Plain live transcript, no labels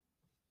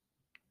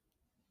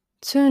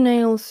2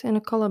 nails in a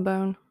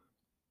collarbone.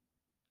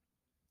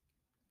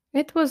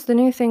 It was the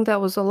new thing that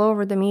was all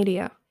over the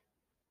media.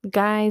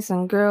 Guys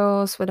and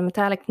girls with the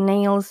metallic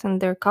nails in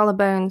their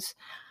collarbones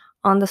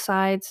on the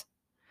sides.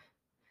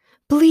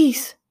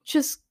 Please,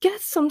 just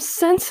get some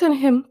sense in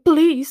him,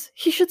 please.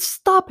 He should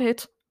stop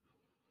it.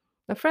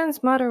 My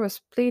friend's mother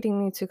was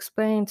pleading me to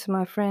explain to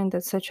my friend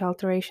that such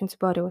alteration to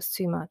body was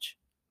too much.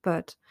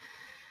 But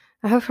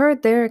I have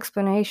heard their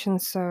explanation,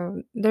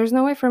 so there's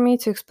no way for me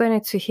to explain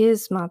it to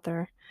his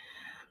mother.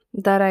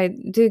 That I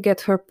do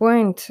get her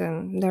point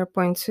and their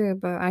point too,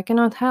 but I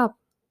cannot help.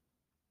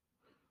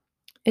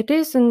 It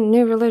is a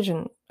new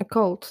religion, a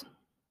cult,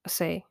 I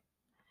say.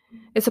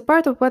 It's a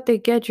part of what they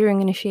get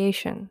during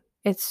initiation.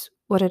 It's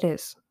what it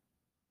is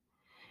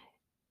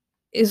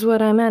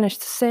what I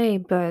managed to say,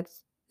 but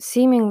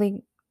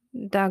seemingly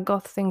that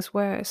got things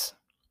worse.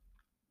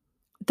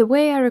 The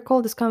way I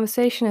recall this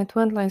conversation, it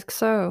went like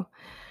so.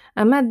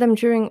 I met them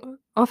during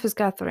office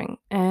gathering,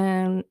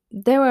 and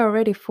there were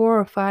already 4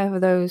 or 5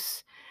 of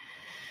those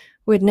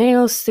with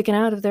nails sticking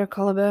out of their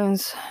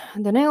collarbones.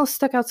 The nails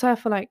stuck outside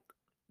for like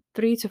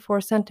 3 to 4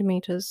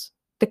 centimeters.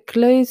 The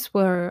clothes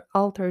were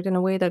altered in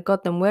a way that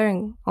got them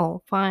wearing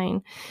all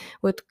fine,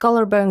 with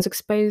collarbones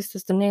exposed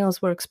as the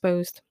nails were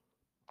exposed.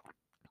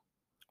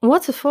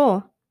 What's it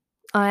for?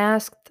 I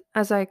asked,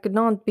 as I could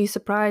not be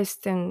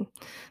surprised in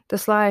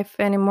this life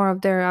any more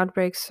of their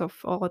outbreaks of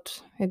odd.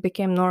 It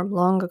became norm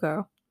long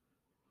ago.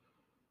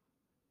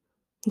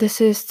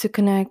 This is to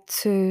connect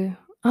to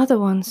other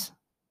ones,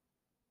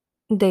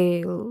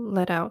 they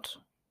let out.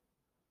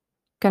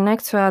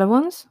 Connect to other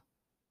ones?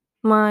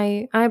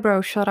 My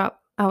eyebrow shot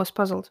up. I was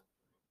puzzled.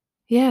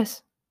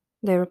 Yes,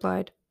 they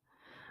replied.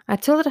 I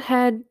tilted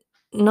head,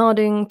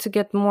 nodding to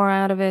get more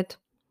out of it.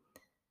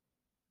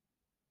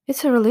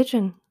 It's a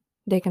religion,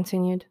 they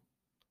continued.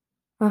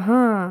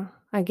 Uh-huh,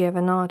 I gave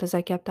a nod as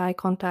I kept eye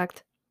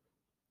contact.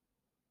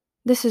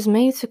 This is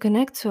made to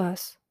connect to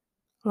us,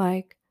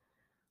 like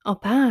our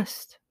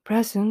past,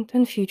 present,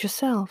 and future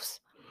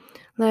selves.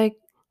 Like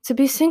to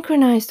be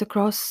synchronized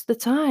across the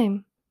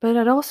time, but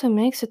it also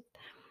makes it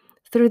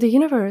through the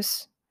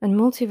universe and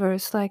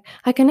multiverse. Like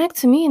I connect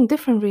to me in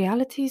different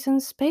realities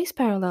and space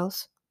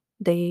parallels,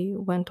 they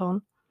went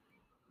on.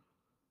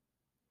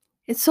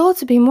 It's all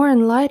to be more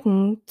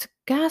enlightened, to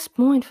grasp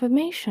more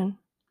information.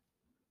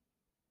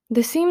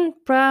 They seemed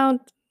proud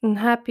and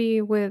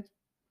happy with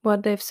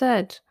what they've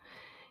said.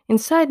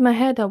 Inside my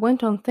head, I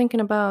went on thinking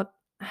about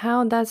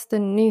how that's the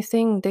new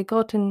thing they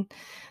got in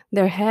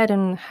their head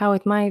and how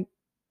it might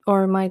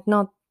or might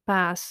not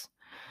pass.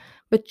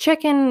 But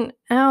checking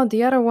out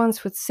the other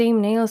ones with same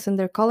nails in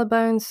their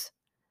collarbones,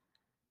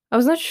 I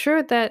was not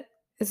sure that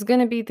it's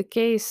gonna be the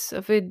case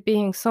of it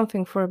being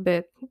something for a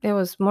bit. It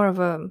was more of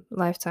a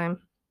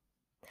lifetime.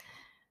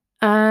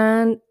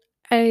 And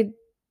I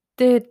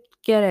did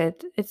get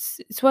it.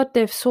 It's what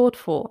they've sought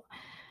for.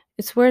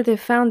 It's where they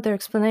found their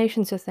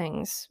explanation to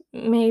things,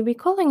 maybe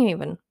calling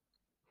even.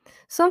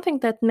 Something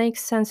that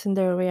makes sense in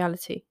their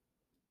reality.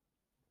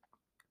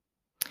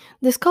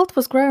 This cult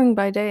was growing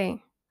by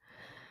day.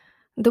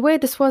 The way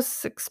this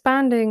was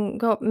expanding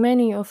got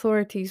many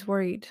authorities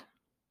worried,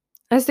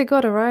 as they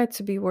got a right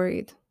to be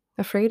worried,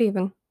 afraid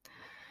even.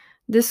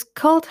 This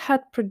cult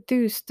had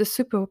produced the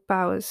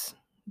superpowers.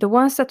 The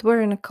ones that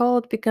were in a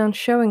cult began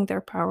showing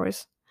their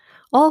powers,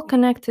 all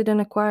connected and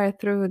acquired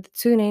through the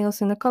 2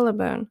 nails in the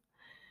collarbone.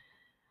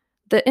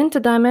 The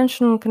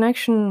interdimensional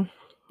connection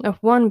of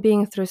one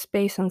being through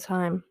space and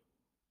time.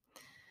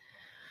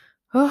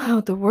 Oh,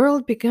 how the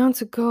world began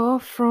to go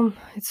off from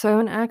its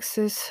own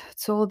axis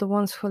to all the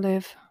ones who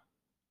live.